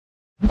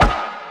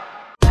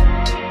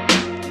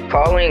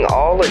Calling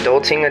all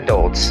adulting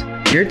adults.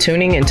 You're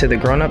tuning into the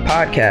Grown Up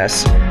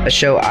Podcast, a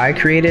show I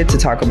created to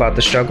talk about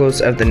the struggles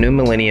of the new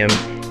millennium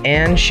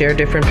and share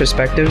different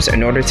perspectives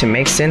in order to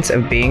make sense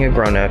of being a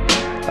grown-up.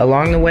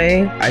 Along the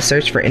way, I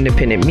search for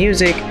independent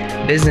music,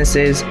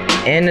 businesses,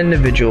 and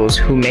individuals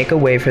who make a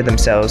way for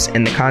themselves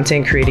in the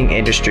content creating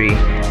industry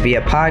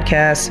via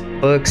podcasts,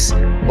 books,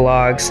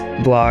 blogs,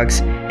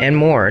 vlogs, and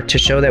more to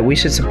show that we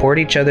should support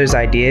each other's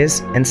ideas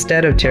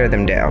instead of tear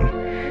them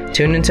down.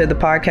 Tune into the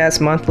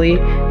podcast monthly,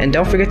 and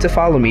don't forget to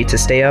follow me to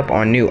stay up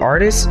on new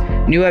artists,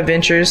 new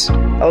adventures,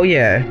 oh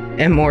yeah,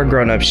 and more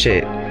grown-up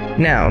shit.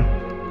 Now,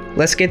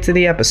 let's get to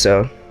the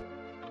episode.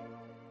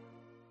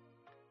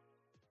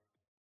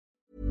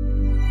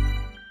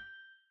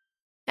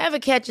 Ever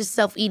catch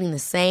yourself eating the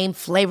same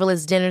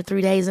flavorless dinner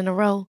 3 days in a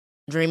row?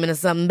 Dreaming of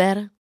something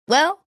better?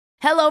 Well,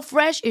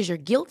 HelloFresh is your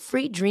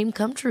guilt-free dream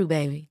come true,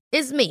 baby.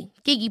 It's me,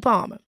 Keke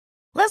Palmer.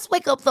 Let's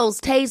wake up those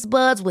taste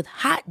buds with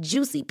hot,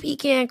 juicy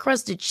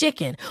pecan-crusted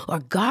chicken or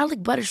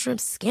garlic butter shrimp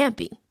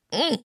scampi.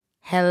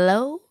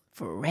 Hello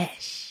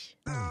Fresh.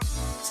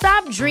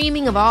 Stop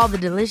dreaming of all the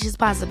delicious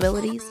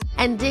possibilities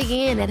and dig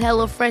in at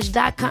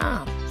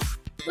HelloFresh.com.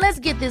 Let's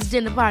get this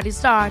dinner party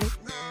started.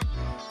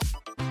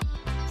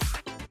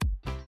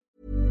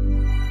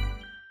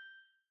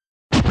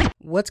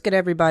 What's good,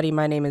 everybody?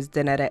 My name is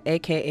Danetta,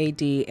 aka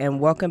D, and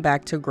welcome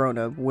back to Grown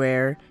Up,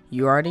 where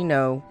you already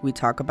know we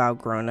talk about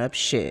grown up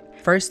shit.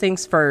 First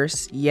things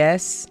first,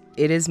 yes,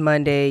 it is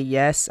Monday.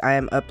 Yes, I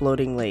am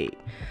uploading late.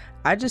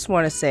 I just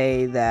want to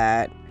say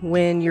that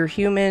when you're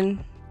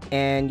human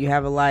and you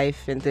have a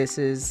life and this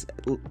is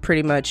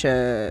pretty much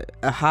a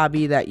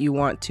hobby that you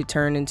want to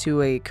turn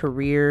into a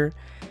career,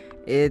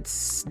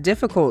 it's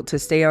difficult to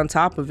stay on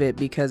top of it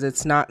because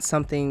it's not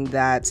something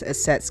that's a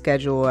set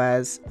schedule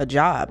as a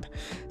job.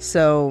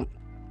 So,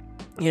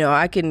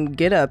 I can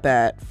get up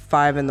at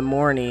 5 in the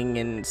morning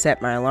and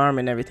set my alarm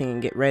and everything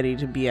and get ready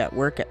to be at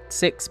work at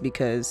 6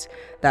 because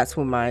that's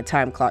what my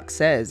time clock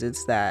says.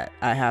 It's that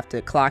I have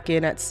to clock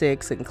in at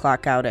 6 and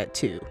clock out at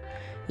 2,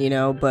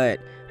 but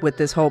with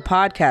this whole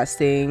podcast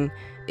thing,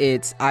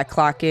 it's I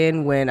clock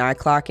in when I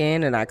clock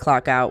in and I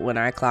clock out when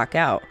I clock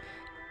out.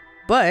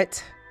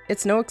 But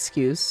it's no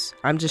excuse.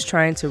 I'm just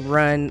trying to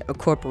run a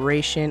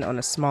corporation on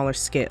a smaller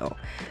scale.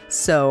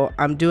 So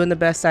I'm doing the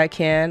best I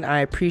can. I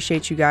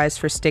appreciate you guys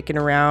for sticking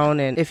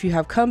around. And if you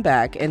have come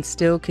back and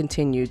still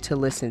continue to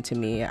listen to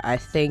me, I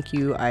thank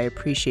you. I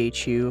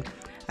appreciate you.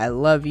 I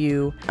love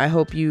you. I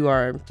hope you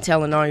are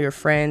telling all your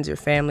friends, your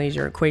families,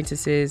 your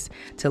acquaintances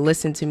to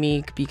listen to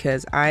me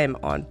because I am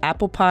on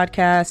Apple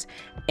Podcasts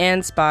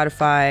and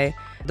Spotify.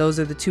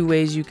 Those are the two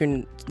ways you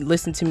can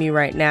listen to me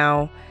right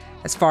now,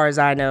 as far as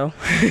I know.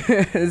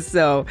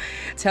 So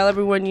tell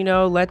everyone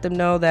let them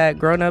know that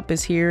Grown Up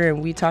is here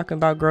and we talking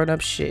about grown up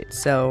shit.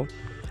 So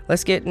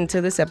let's get into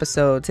this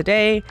episode.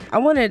 Today, I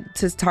wanted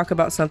to talk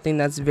about something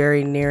that's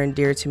very near and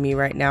dear to me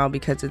right now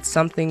because it's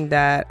something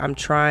that I'm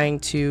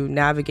trying to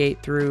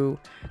navigate through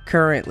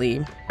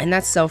currently, and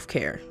that's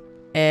self-care.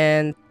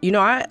 And,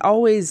 I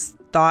always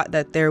thought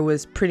that there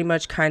was pretty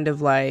much kind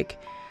of like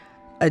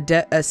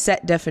a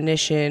set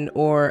definition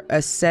or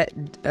a set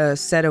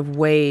of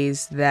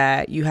ways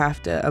that you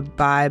have to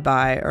abide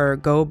by or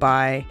go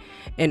by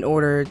in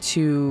order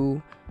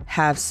to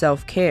have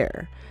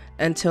self-care,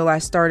 until I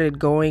started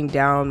going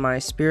down my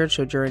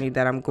spiritual journey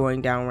that I'm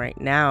going down right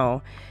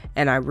now.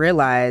 And I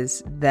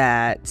realized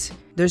that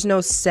there's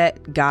no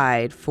set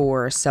guide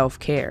for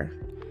self-care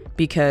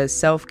because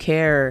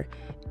self-care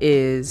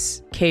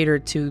is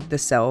catered to the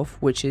self,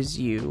 which is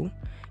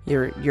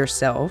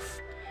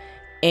yourself.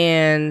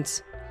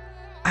 And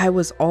I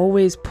was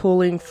always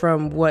pulling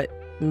from what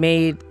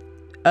made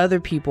other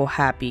people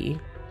happy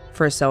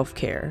for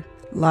self-care,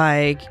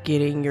 like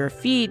getting your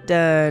feet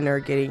done or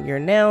getting your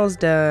nails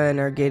done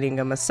or getting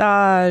a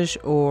massage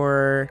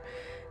or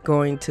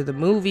going to the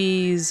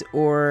movies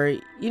or,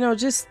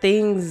 just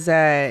things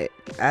that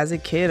as a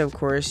kid, of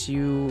course,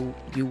 you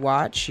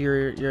watch,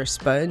 you're a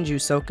sponge, you're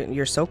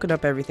soaking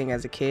up everything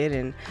as a kid.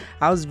 And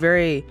I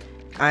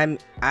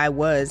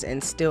was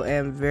and still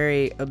am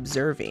very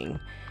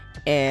observing.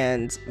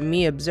 And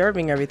me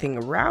observing everything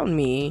around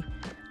me,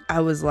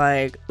 I was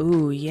like,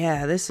 ooh,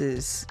 yeah, this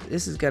is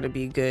gonna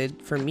be good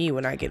for me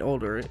when I get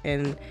older.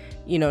 And,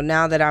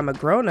 now that I'm a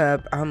grown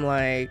up, I'm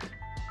like,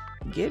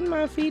 getting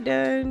my feet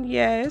done,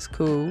 yeah, it's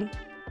cool.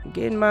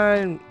 Getting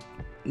my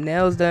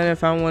nails done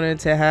if I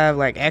wanted to have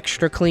like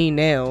extra clean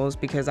nails,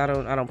 because I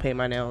don't paint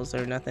my nails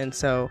or nothing.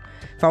 So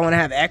if I want to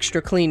have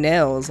extra clean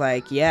nails,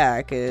 like, yeah,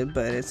 I could,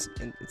 but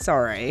it's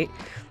all right.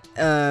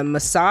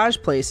 Massage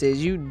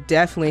places, you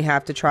definitely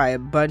have to try a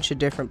bunch of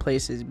different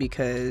places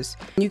because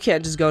you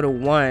can't just go to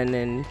one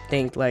and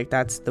think like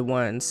that's the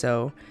one.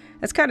 So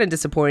that's kind of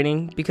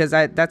disappointing because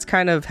that's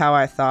kind of how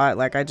I thought.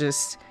 Like I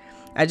just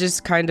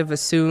kind of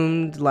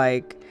assumed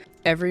like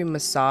every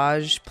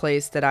massage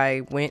place that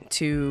I went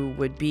to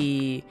would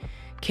be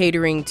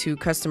catering to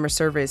customer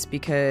service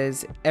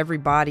because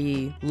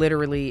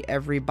literally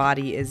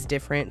everybody is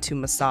different to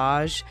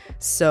massage.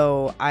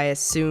 So I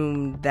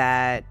assumed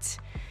that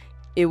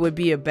it would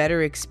be a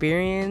better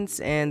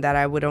experience and that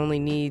I would only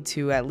need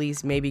to at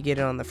least maybe get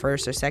it on the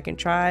first or second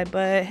try.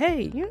 But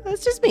hey,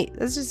 that's just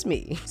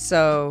me.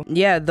 So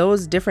yeah,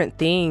 those different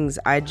things,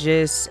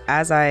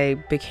 as I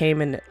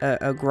became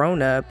a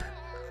grown-up,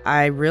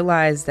 I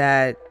realized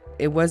that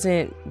it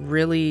wasn't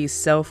really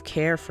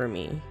self-care for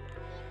me.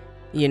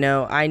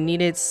 I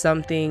needed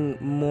something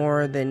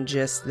more than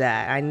just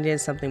that. I needed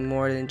something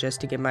more than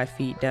just to get my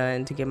feet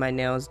done, to get my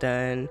nails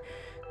done,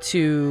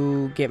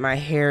 to get my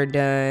hair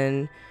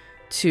done,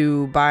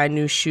 to buy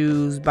new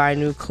shoes, buy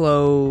new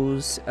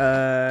clothes,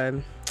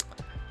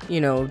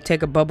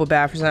 take a bubble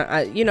bath or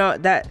something.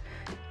 That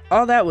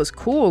all that was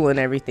cool and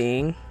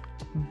everything.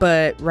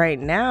 But right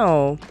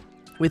now,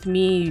 with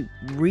me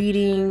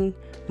reading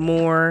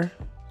more,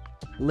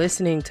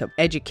 listening to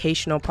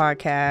educational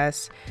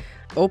podcasts,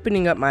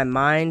 opening up my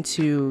mind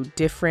to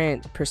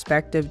different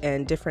perspectives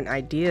and different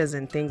ideas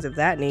and things of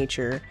that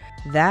nature,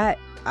 that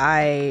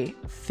I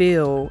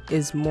feel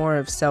is more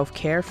of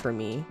self-care for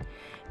me.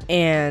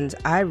 And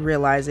I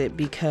realize it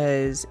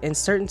because in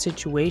certain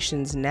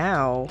situations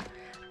now,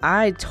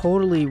 I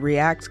totally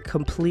react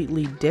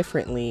completely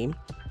differently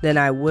than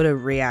I would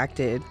have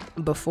reacted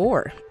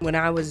before, when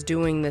I was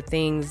doing the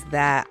things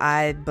that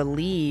I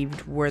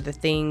believed were the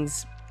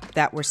things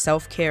that were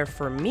self-care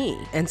for me.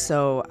 And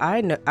so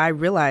I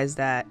realized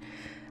that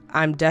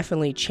I'm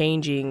definitely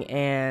changing,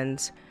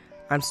 and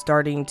I'm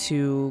starting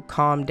to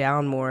calm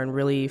down more and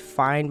really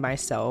find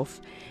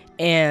myself.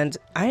 And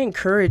I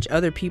encourage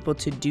other people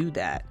to do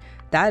that.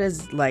 That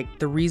is like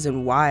the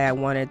reason why I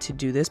wanted to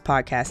do this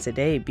podcast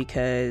today,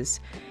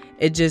 because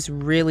it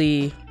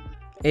really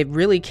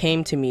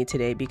came to me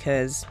today,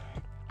 because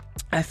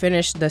I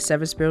finished The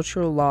 7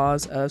 Spiritual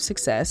Laws of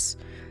Success,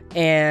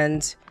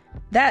 and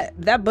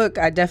that book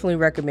I definitely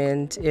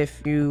recommend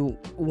if you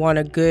want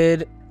a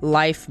good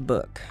life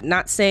book.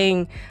 Not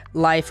saying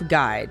life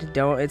guide.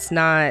 It's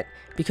not,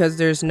 because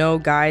there's no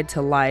guide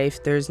to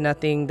life. There's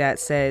nothing that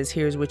says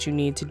here's what you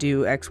need to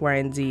do X, Y,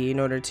 and Z in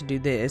order to do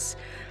this.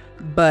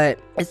 But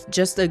it's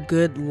just a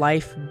good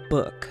life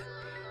book.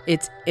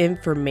 It's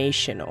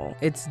informational.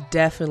 It's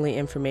definitely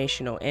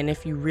informational. And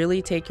if you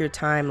really take your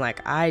time like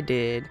I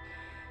did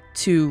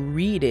to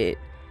read it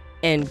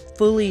and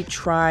fully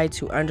try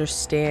to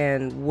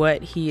understand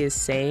what he is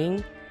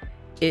saying,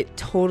 it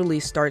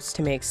totally starts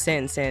to make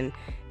sense. And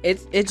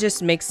it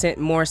just makes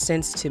more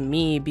sense to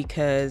me,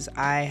 because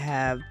I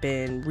have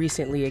been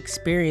recently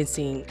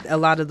experiencing a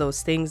lot of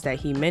those things that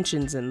he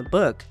mentions in the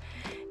book,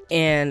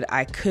 and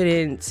I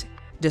couldn't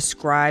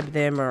describe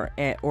them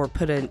or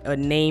put a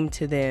name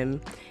to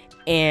them.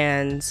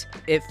 And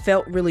it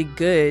felt really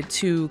good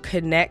to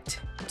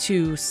connect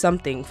to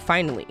something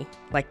finally,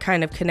 like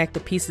kind of connect the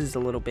pieces a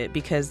little bit,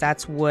 because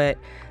that's what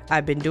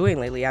I've been doing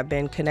lately. I've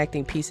been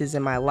connecting pieces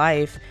in my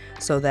life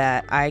so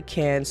that I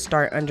can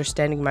start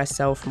understanding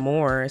myself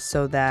more,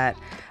 so that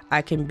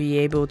I can be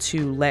able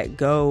to let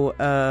go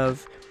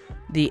of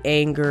the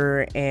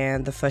anger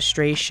and the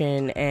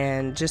frustration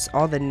and just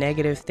all the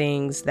negative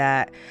things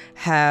that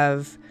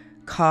have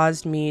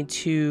caused me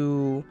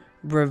to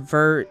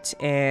revert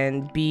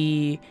and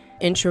be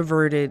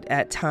introverted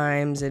at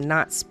times and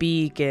not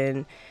speak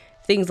and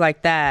things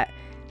like that.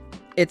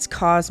 It's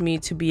caused me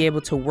to be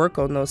able to work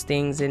on those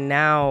things. And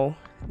now,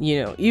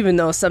 even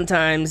though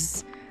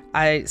sometimes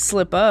I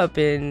slip up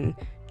and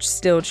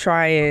still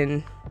try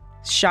and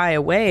shy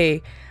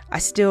away, I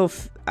still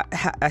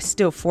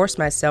force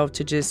myself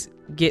to just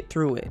get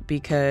through it,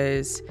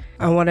 because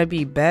I want to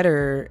be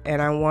better, and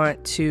I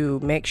want to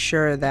make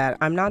sure that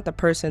I'm not the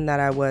person that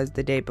I was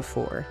the day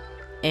before.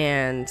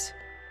 And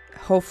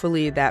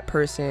hopefully that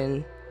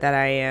person that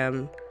I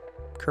am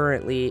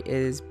currently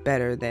is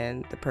better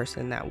than the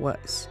person that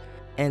was.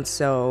 And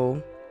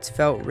so it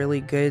felt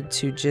really good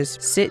to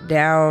just sit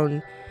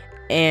down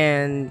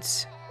and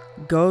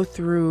go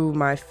through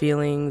my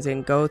feelings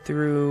and go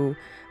through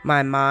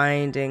my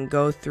mind and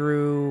go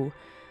through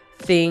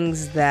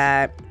things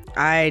that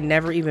I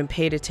never even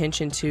paid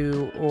attention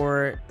to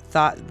or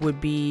thought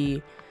would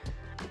be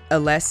a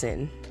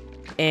lesson.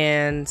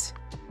 And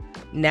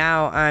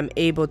now I'm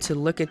able to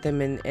look at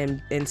them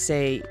and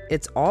say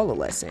it's all a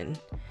lesson.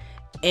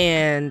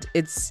 And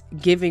it's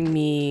giving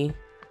me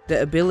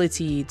the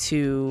ability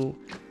to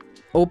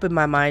open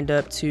my mind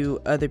up to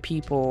other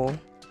people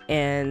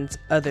and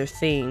other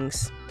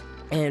things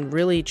and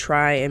really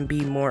try and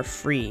be more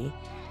free,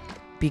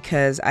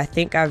 because I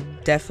think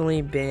I've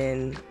definitely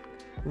been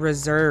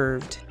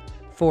reserved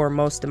for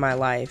most of my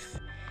life.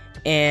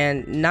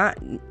 And not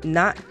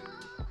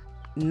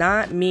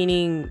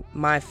meaning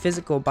my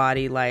physical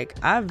body. Like,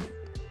 I've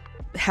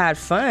had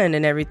fun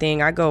and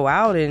everything. I go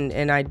out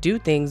and I do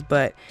things,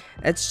 but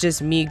it's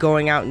just me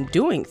going out and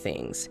doing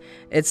things.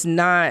 It's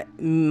not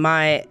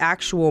my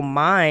actual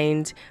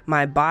mind,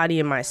 my body,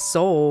 and my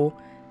soul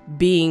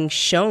being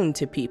shown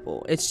to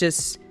people. It's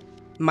just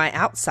my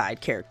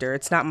outside character.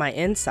 It's not my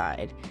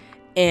inside.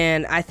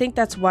 And I think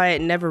that's why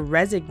it never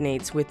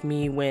resonates with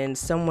me when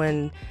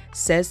someone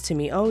says to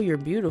me, "Oh, you're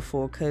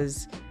beautiful,"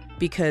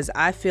 because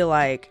I feel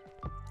like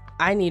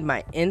I need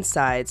my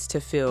insides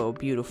to feel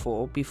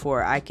beautiful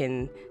before I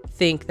can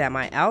think that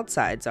my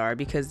outsides are,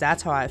 because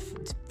that's how I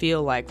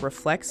feel like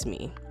reflects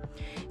me.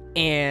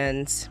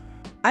 And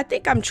I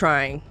think I'm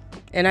trying,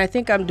 and I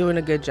think I'm doing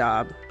a good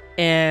job.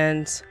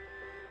 And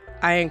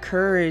I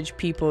encourage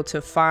people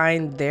to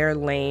find their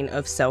lane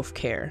of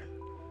self-care,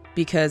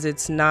 because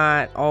it's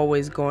not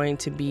always going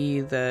to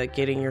be the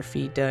getting your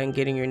feet done,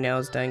 getting your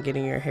nails done,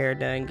 getting your hair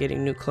done,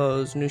 getting new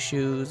clothes, new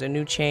shoes, a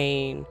new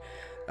chain.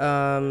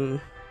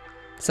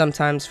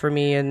 Sometimes for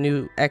me, a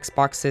new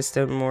Xbox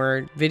system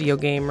or video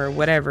game or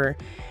whatever.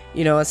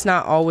 You know, it's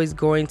not always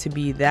going to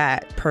be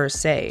that per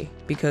se,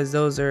 because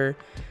those are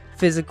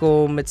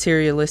physical,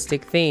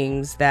 materialistic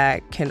things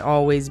that can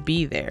always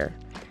be there.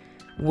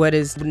 What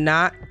is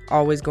not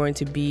always going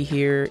to be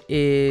here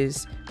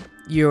is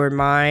your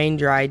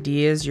mind, your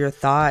ideas, your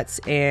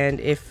thoughts. And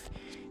if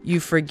you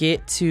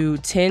forget to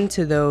tend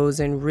to those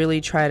and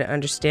really try to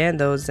understand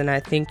those, then I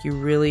think you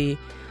really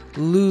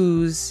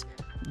lose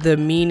the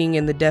meaning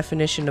and the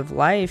definition of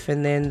life.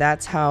 And then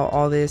that's how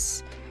all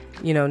this,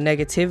 you know,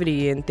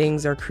 negativity and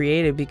things are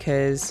created,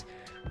 because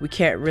we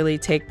can't really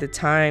take the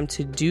time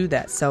to do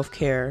that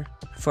self-care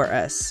for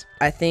us.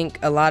 I think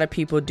a lot of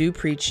people do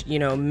preach, you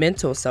know,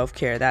 mental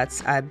self-care.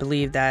 I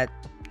believe that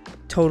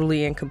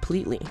totally and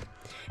completely.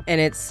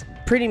 And it's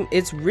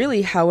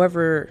really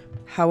however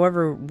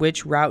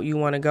which route you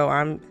want to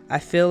go. I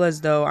feel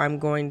as though I'm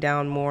going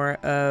down more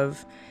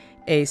of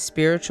a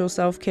spiritual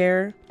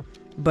self-care,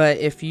 but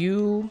if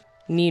you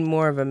need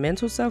more of a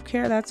mental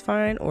self-care, that's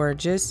fine. Or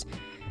just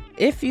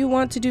if you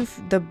want to do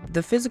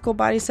the physical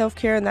body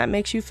self-care and that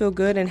makes you feel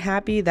good and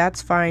happy,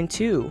 that's fine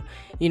too.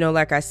 You know,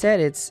 like I said,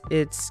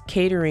 it's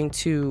catering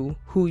to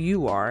who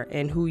you are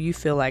and who you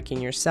feel like in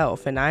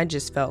yourself. And I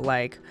just felt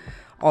like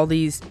all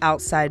these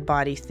outside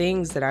body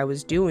things that I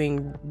was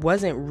doing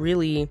wasn't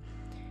really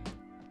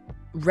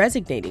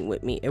resonating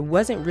with me. It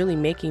wasn't really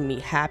making me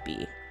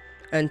happy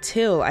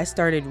until I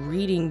started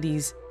reading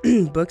these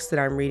books that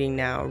I'm reading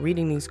now,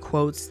 reading these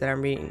quotes that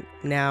I'm reading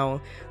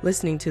now,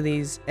 listening to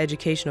these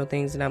educational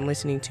things that I'm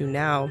listening to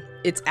now.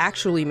 It's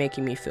actually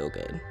making me feel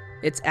good.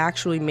 It's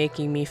actually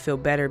making me feel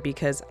better,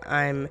 because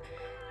I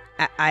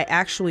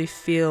actually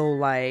feel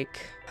like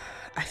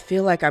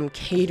I'm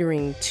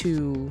catering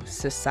to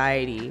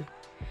society.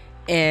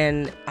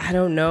 And I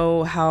don't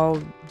know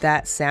how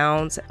that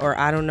sounds, or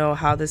I don't know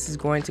how this is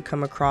going to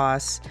come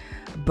across,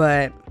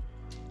 but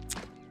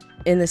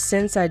in the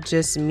sense I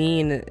just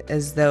mean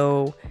as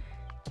though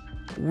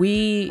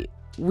we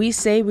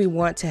say we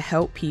want to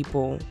help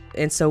people,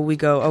 and so we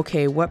go,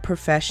 okay, what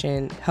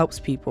profession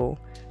helps people?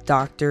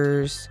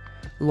 Doctors,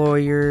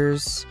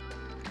 lawyers,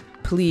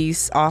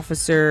 police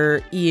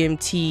officer,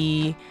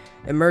 EMT,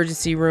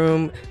 emergency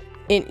room,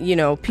 and, you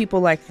know,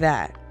 people like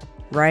that,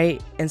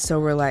 right? And so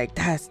we're like,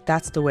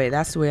 that's the way I'm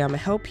gonna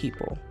help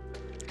people.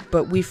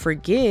 But we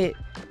forget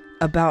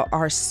about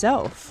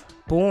ourself,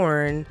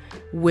 born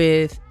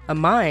with a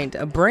mind,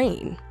 a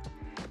brain.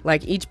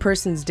 Like, each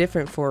person's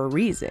different for a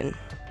reason.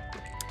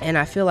 And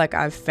I feel like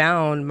I've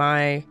found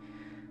my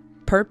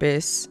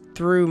purpose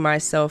through my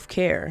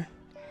self-care.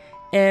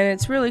 And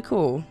it's really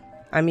cool.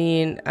 I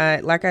mean,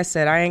 like I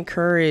said, I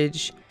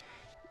encourage,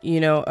 you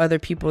know, other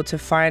people to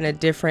find a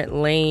different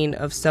lane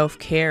of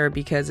self-care,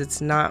 because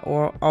it's not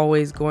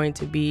always going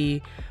to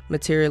be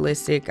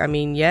materialistic. I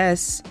mean,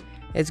 yes,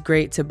 it's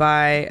great to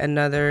buy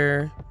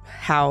another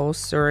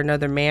house or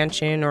another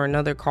mansion or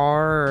another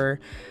car or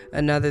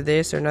another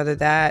this or another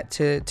that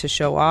to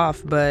show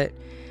off. But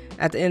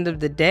at the end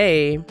of the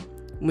day,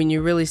 when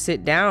you really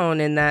sit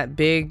down in that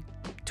big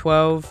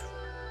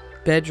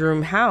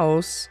 12-bedroom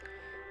house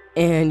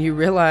and you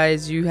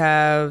realize you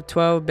have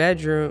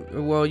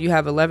you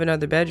have 11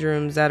 other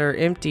bedrooms that are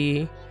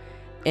empty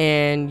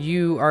and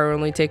you are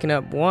only taking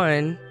up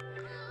one,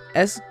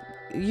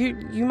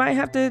 you might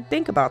have to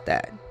think about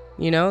that.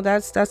 You know,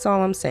 that's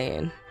all I'm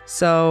saying.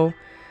 So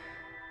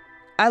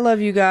I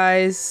love you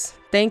guys.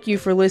 Thank you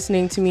for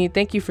listening to me.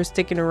 Thank you for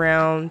sticking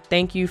around.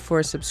 Thank you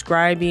for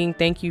subscribing.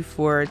 Thank you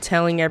for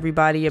telling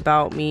everybody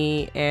about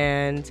me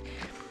and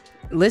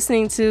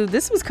listening to.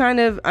 This was kind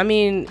of, I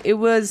mean, it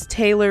was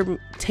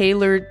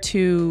tailored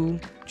to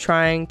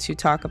trying to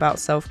talk about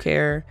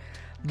self-care,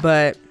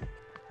 but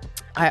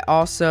I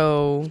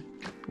also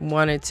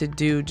wanted to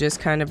do just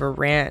kind of a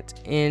rant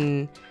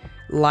in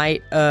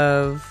light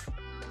of,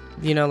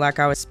 you know, like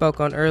I spoke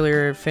on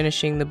earlier,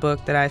 finishing the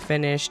book that I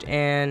finished,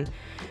 and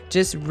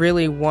just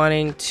really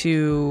wanting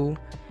to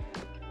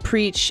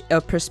preach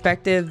a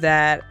perspective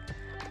that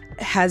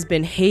has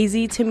been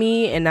hazy to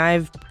me and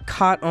I've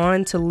caught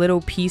on to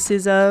little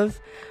pieces of,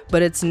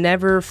 but I've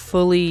never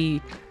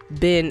fully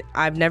been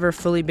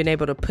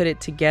able to put it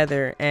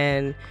together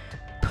and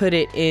put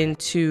it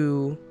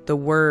into the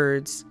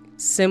words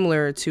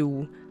similar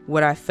to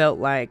what I felt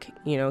like,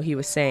 you know, he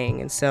was saying.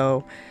 And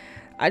so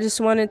I just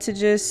wanted to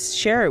just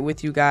share it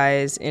with you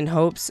guys in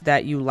hopes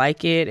that you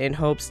like it, in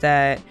hopes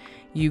that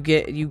you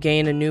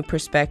gain a new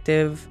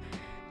perspective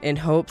in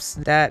hopes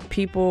that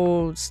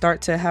people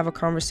start to have a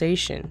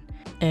conversation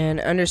and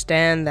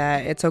understand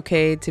that it's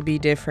okay to be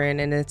different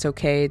and it's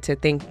okay to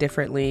think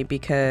differently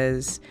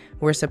because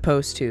we're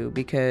supposed to,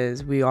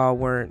 because we all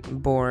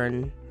weren't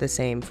born the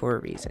same for a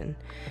reason.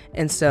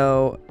 And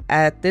so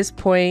at this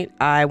point,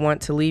 I want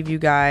to leave you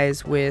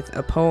guys with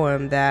a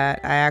poem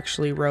that I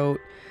actually wrote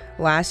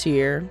last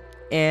year,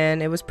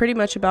 and it was pretty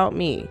much about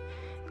me.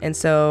 And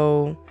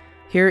so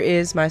here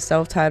is my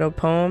self-titled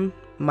poem,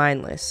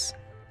 Mindless.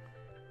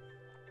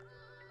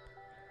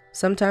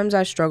 Sometimes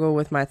I struggle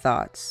with my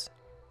thoughts,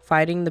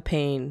 fighting the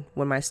pain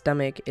when my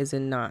stomach is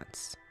in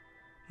knots.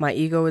 My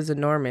ego is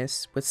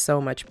enormous with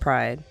so much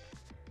pride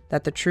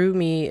that the true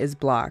me is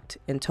blocked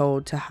and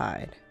told to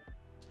hide.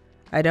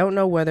 I don't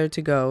know whether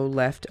to go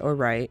left or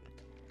right.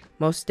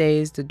 Most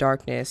days the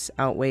darkness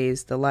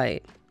outweighs the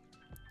light.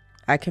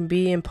 I can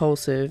be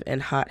impulsive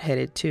and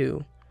hot-headed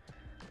too,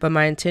 but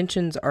my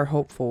intentions are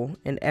hopeful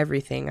in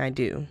everything I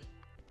do.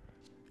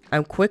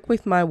 I'm quick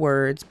with my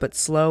words but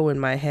slow in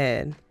my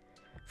head.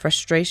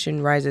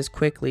 Frustration rises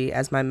quickly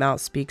as my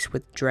mouth speaks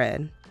with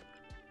dread.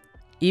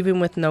 Even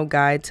with no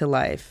guide to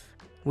life,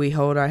 we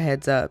hold our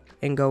heads up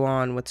and go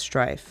on with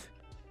strife.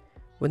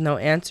 With no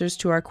answers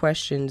to our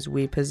questions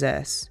we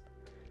possess,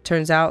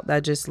 turns out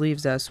that just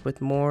leaves us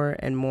with more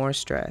and more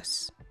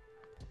stress.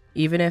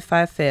 Even if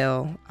I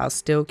fail, I'll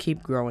still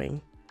keep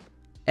growing.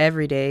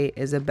 Every day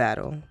is a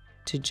battle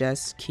to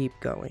just keep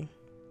going.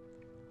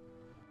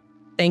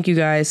 Thank you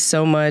guys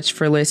so much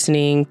for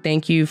listening.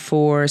 Thank you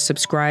for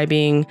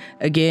subscribing.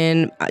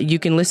 Again, you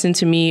can listen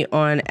to me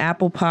on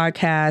Apple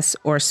Podcasts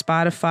or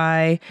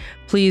Spotify.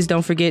 Please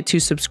don't forget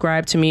to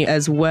subscribe to me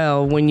as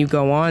well when you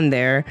go on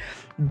there.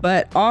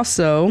 But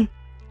also,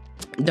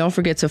 don't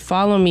forget to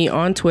follow me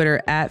on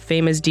Twitter at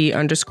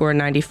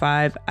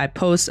famousd_95. I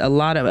post a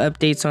lot of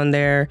updates on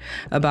there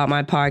about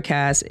my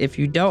podcast. If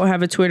you don't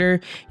have a Twitter,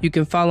 you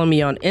can follow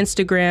me on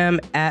Instagram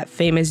at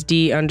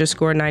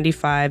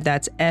famousd_95.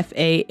 That's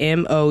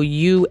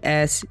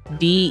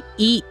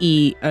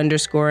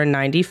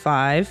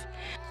FAMOUSDEE_95.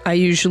 I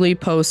usually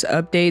post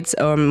updates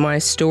on my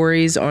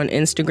stories on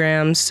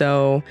Instagram,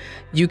 so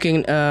you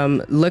can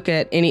look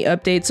at any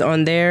updates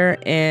on there.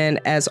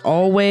 And as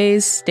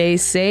always, stay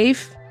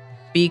safe,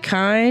 be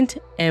kind,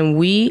 and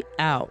we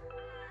out.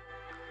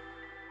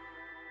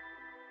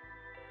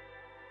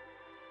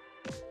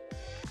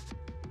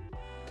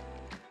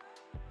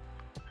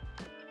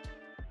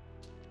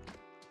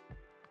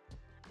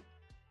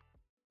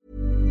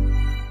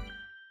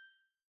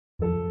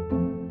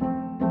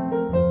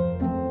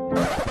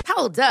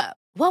 Hold up.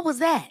 What was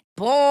that?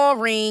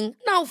 Boring.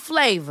 No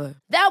flavor.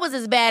 That was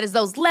as bad as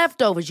those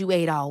leftovers you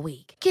ate all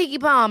week. Keke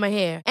Palmer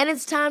here. And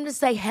it's time to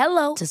say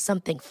hello to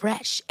something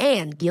fresh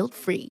and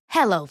guilt-free.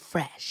 Hello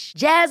Fresh.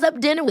 Jazz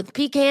up dinner with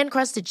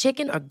pecan-crusted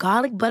chicken or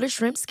garlic butter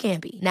shrimp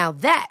scampi. Now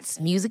that's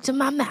music to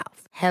my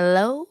mouth.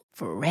 Hello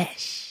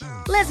Fresh.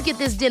 Let's get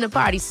this dinner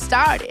party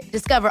started.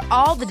 Discover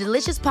all the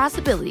delicious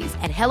possibilities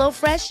at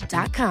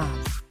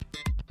HelloFresh.com.